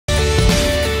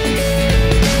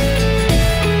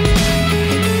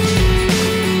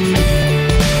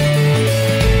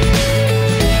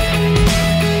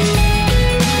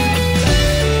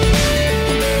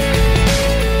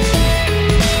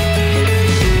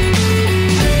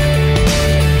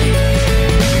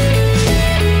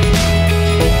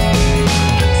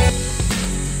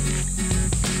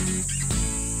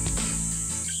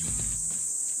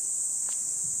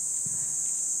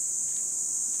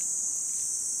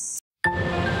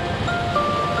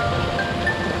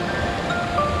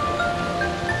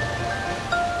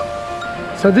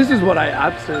So this is what I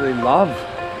absolutely love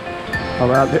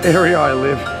about the area I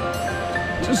live.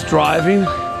 Just driving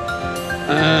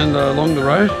and along the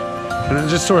road, and I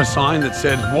just saw a sign that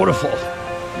said Waterfall.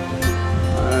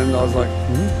 And I was like,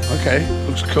 okay,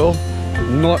 looks cool.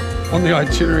 Not on the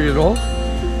itinerary at all.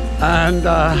 And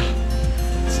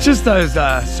it's just those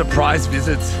surprise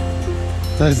visits.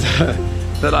 Those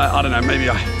that I don't know, maybe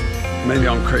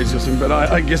I'm crazy or something, but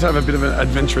I guess I have a bit of an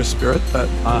adventurous spirit that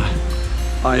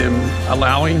I am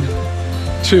allowing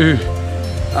to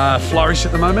flourish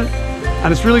at the moment.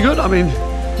 And it's really good. I mean,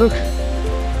 look,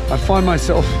 I find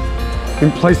myself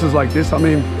in places like this. I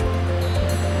mean,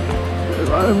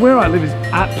 where I live is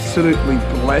absolutely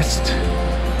blessed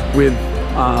with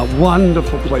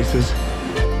wonderful places.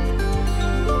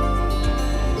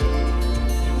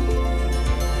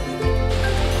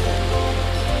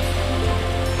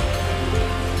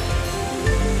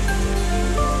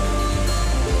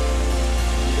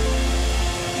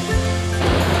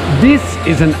 This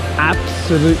is an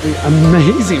absolutely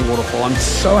amazing waterfall. I'm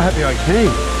so happy I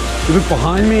came. You look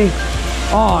behind me.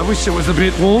 Oh, I wish it was a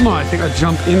bit warmer. I think I'd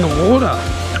jump in the water.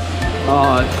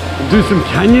 Do some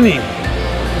canyoning.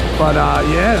 But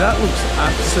yeah, that looks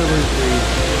absolutely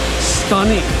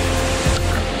stunning.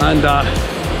 And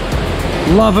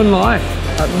loving life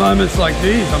at moments like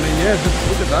these. I mean, yeah, just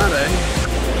look at that, eh?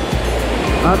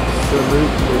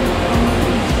 Absolutely amazing.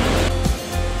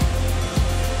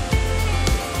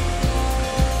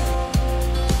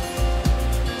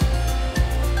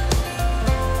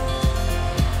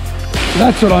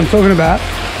 That's what I'm talking about.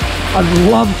 I'd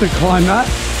love to climb that,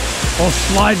 or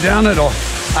slide down it, or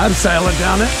abseil it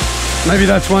down it. Maybe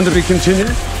that's one to be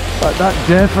continued, but that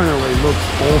definitely looks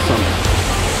awesome.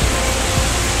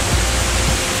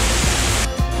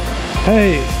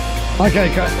 Hey, okay,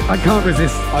 I can't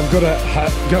resist. I've got to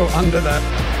go under that.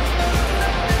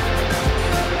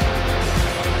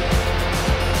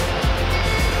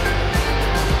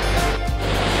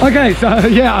 Okay, so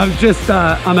yeah, I'm just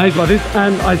amazed by this,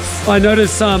 and I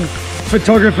noticed some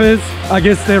photographers, I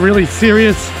guess they're really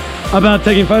serious about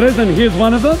taking photos, and here's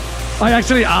one of them. I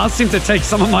actually asked him to take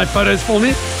some of my photos for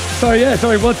me. So yeah,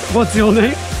 sorry, what's your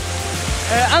name?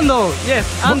 Ando, yes,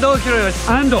 Ando Hiroyoshi.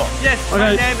 Ando? Yes, okay.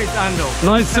 My name is Ando.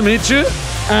 Nice to meet you.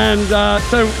 And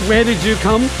so where did you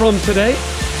come from today?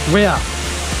 Where?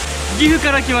 Gifu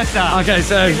から来ました. Okay,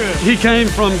 so he came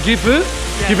from Gifu,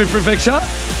 yeah. Gifu Prefecture,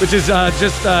 which is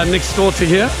just next door to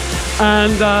here.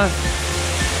 And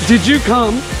did you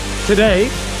come today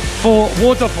for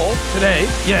Waterfall today?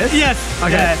 Yes? Yes.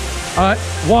 Okay. Yes. All right.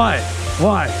 Why?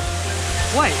 Why?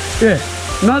 Why? Yeah.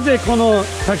 なぜこの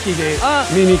滝で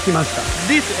見に来ました?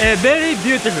 This very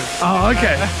beautiful. Oh,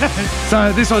 okay.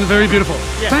 So this one's very beautiful.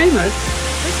 Yeah. Famous?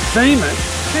 Famous?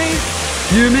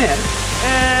 You met?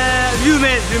 You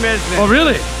met. Oh,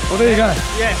 really? Well, there you go.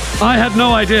 Yeah. I had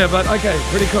no idea, but okay,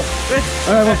 pretty cool.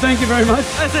 All right, well, thank you very much.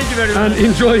 Thank you very much. And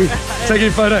enjoy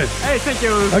taking photos. Hey, thank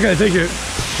you. Okay, thank you.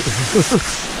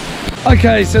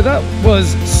 Okay, so that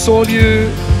was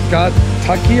Soryu ga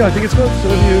Taki, I think it's called.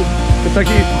 Soryu ga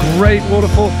Taki, great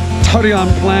waterfall, totally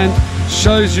unplanned.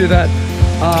 Shows you that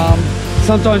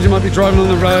sometimes you might be driving on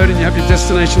the road and you have your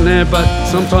destination there, but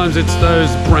sometimes it's those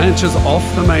branches off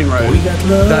the main road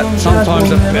that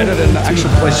sometimes are better than the actual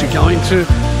place you're going to.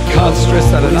 Can't stress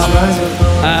that enough.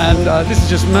 And this is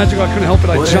just magic. I couldn't help it.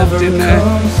 I jumped in there.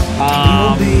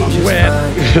 I'm wet.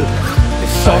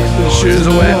 Socks and shoes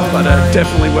are wet, but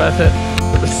definitely worth it.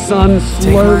 The sun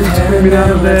slowly streaming out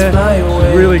of there.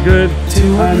 Really good.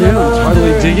 And yeah, I'm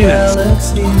totally digging it.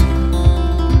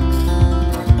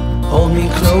 Hold me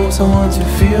close, I want to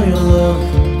feel your love.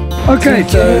 Okay,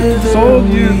 so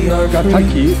Soryu ga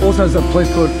Taki also has a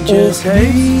place called All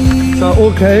Caves. So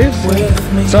All Caves.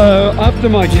 So after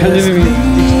my canyoning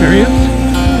experience,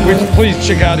 which please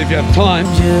check out if you have time,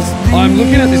 I'm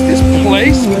looking at this. This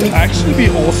place would actually be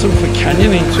awesome for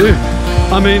canyoning too.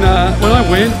 I mean, when I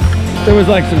went, there was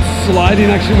like some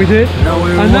sliding action we did,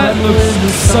 and that looks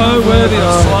so worthy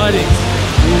of sliding.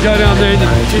 You can go down there and you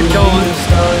can keep going.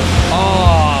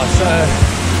 Oh, so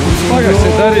like I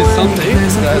said, that is something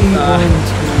that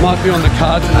might be on the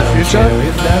cards in the future.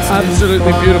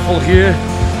 Absolutely beautiful here.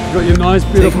 You've got your nice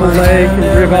beautiful lake and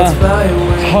river.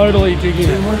 Totally digging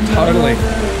it, totally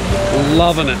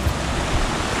loving it.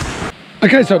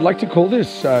 Okay, so I'd like to call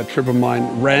this trip of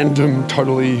mine random,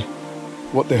 totally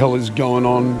what the hell is going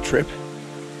on trip.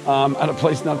 At a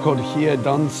place now called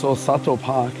Hiedanosato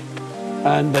Park.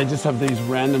 And they just have these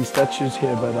random statues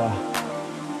here, but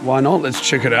why not? Let's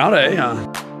check it out, eh?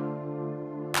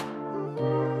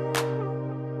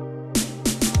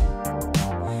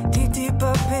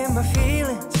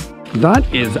 That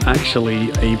is actually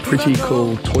a pretty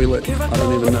cool toilet. I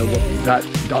don't even know what that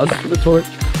does for the toilet,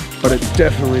 but it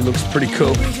definitely looks pretty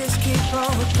cool.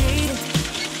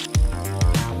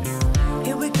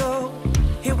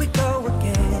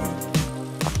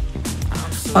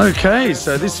 Okay,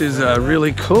 so this is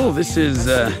really cool. This is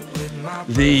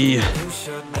the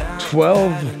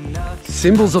 12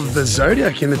 symbols of the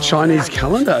zodiac in the Chinese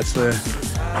calendar. It's the,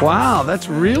 wow, that's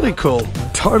really cool.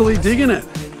 Totally digging it.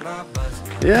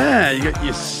 Yeah, you got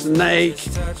your snake,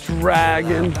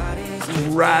 dragon,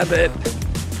 rabbit,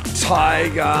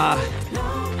 tiger,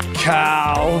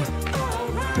 cow,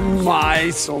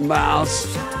 mice or mouse,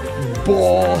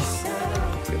 boar,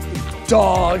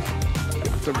 dog,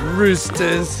 the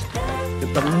roosters, you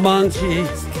got the monkey,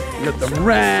 you got the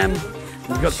ram,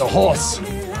 you got the horse.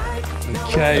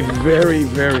 Okay, very,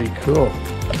 very cool.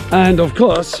 And of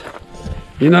course,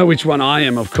 you know which one I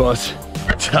am, of course.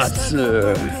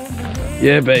 Tatsu.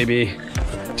 Yeah, baby.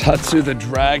 Tatsu the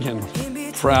dragon.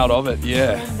 Proud of it,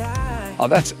 yeah. Oh,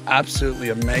 that's absolutely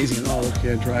amazing. Oh, look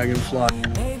here, dragonfly.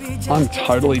 I'm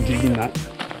totally digging that.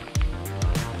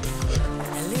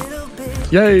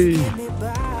 Yay!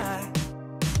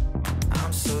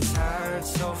 I'm so tired,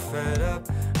 so fed up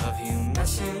of you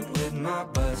messing with my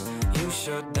buzz. You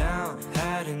shut down,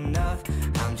 had enough.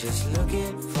 I'm just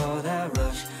looking for that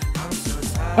rush.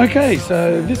 Okay,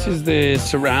 so this is the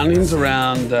surroundings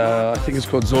around, I think it's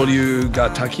called Soryu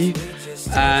Gataki.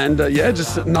 And yeah,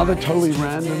 just another totally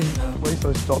random place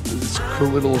I stopped at this cool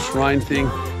little shrine thing.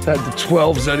 It had the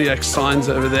 12 zodiac signs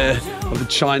over there of the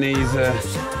Chinese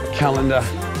calendar.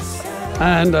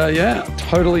 And yeah,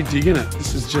 totally digging it.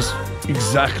 This is just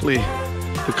exactly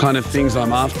the kind of things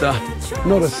I'm after.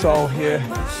 Not a soul here.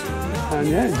 And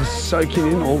yeah, just soaking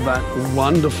in all that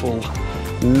wonderful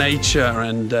nature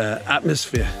and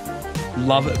atmosphere.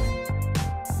 Love it.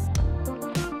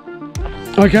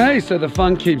 Okay, so the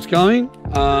fun keeps going.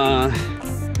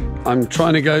 I'm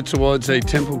trying to go towards a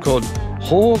temple called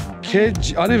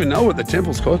Hokyoji. I don't even know what the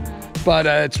temple's called, but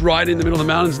it's right in the middle of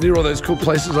the mountains near all those cool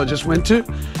places I just went to.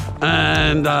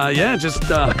 And yeah, just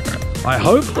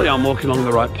hopefully I'm walking along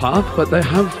the right path, but they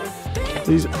have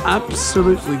these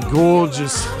absolutely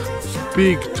gorgeous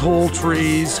big tall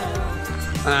trees,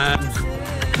 and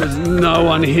there's no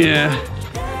one here,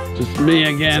 just me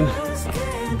again,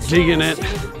 digging it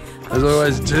as I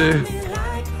always do.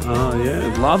 Oh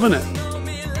yeah, loving it.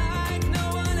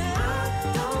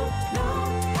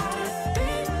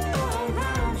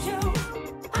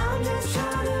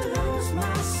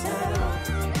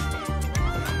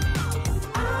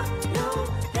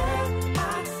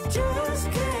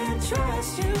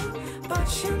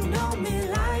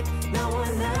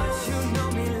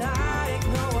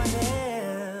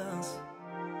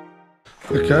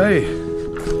 Okay,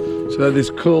 so this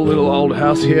cool little old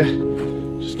house here,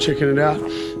 just checking it out.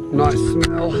 Nice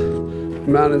smell,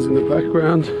 mountains in the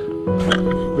background,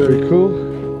 very cool.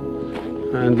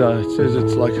 And it says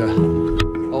it's like a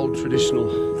old traditional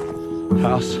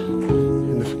house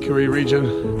in the Fukui region.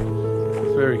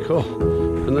 Very cool.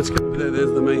 And let's go over there,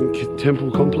 there's the main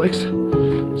temple complex.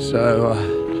 So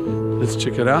let's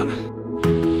check it out.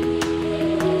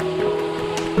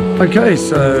 Okay,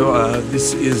 so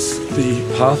this is the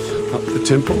path up the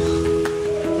temple.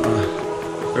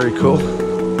 Very cool.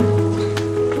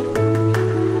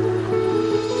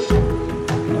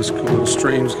 Nice cool little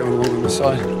streams going along on the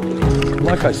side.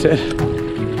 Like I said,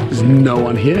 there's no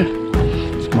one here.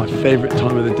 It's my favorite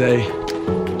time of the day.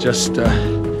 Just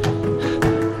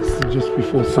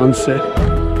before sunset.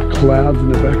 Clouds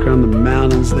in the background, the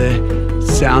mountains there,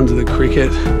 sounds of the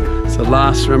cricket. It's the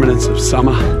last remnants of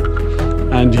summer.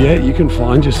 And yeah, you can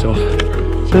find yourself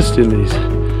just in these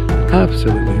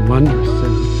absolutely wondrous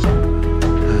scenes.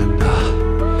 And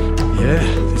yeah,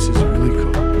 this is really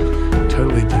cool.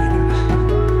 Totally digging it.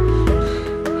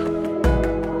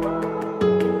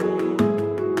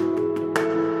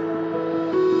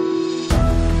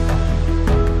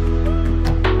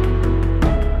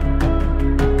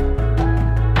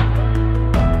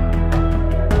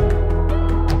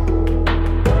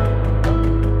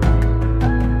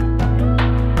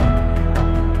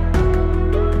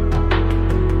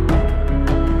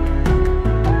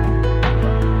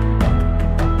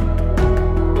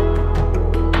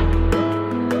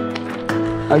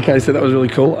 Okay, so that was really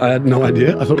cool. I had no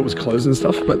idea. I thought it was closed and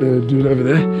stuff, but the dude over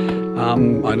there, I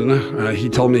don't know, he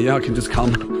told me, yeah, I can just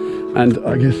come. And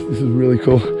I guess this is really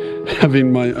cool,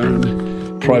 having my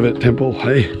own private temple.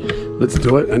 Hey, let's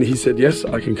do it. And he said, yes,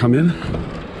 I can come in.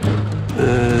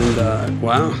 And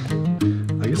wow,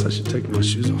 I guess I should take my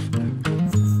shoes off.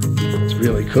 It's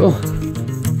really cool.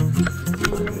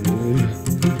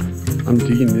 I'm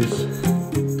digging this.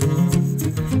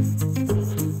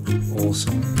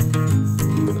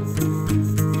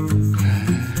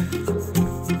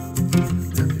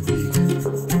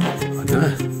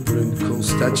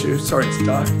 too. Sorry, it's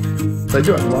dark. They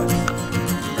do have lights.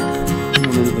 At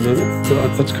the moment,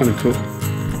 but that's kind of cool.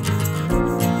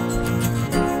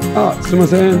 Ah,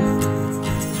 sumimasen.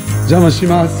 Jama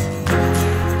shimasu.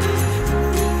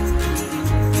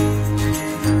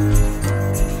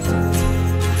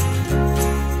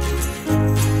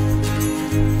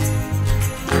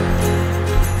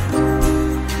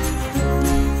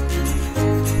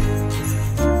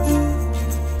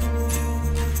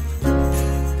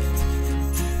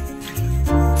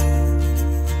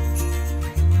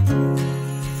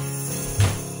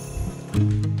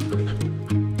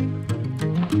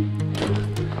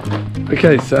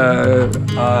 Okay, so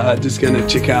just going to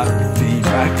check out the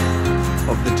back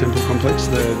of the temple complex.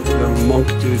 The monk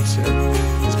dude said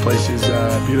this place is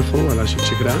beautiful and I should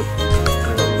check it out.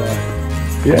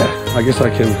 And yeah, I guess I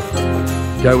can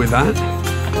go with that.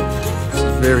 This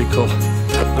is very cool.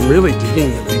 I'm really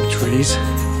digging the big trees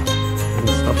and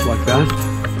stuff like that.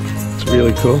 It's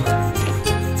really cool.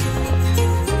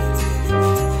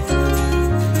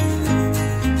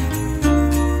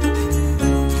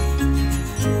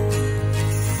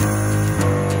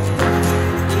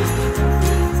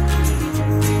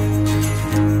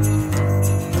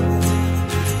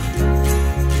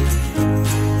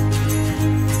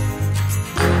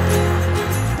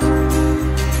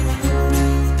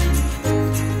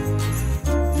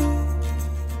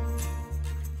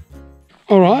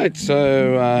 Alright,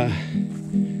 so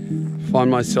find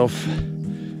myself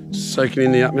soaking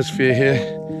in the atmosphere here.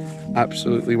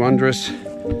 Absolutely wondrous.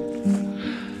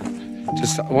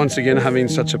 Just once again having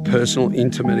such a personal,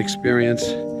 intimate experience.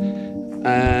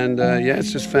 And yeah,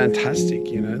 it's just fantastic,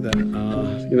 you know, that,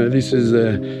 you know, this is,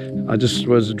 I just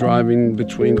was driving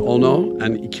between Ono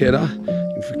and Ikeda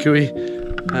in Fukui.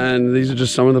 And these are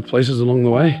just some of the places along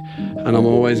the way. And I'm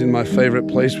always in my favorite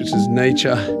place, which is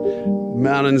nature,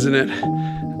 mountains in it.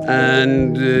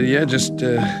 And yeah, just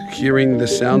hearing the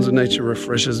sounds of nature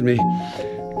refreshes me,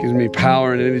 gives me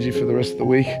power and energy for the rest of the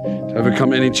week to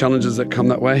overcome any challenges that come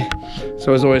that way.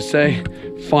 So as I always say,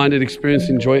 find it, experience,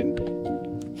 enjoy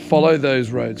it. Follow those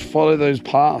roads, follow those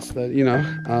paths that, you know,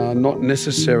 are not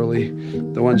necessarily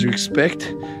the ones you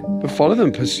expect, but follow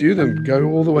them, pursue them, go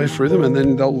all the way through them, and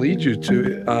then they'll lead you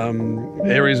to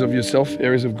areas of yourself,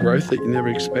 areas of growth that you never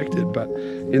expected. But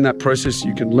in that process,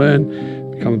 you can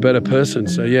learn, become a better person.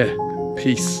 So yeah,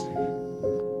 peace.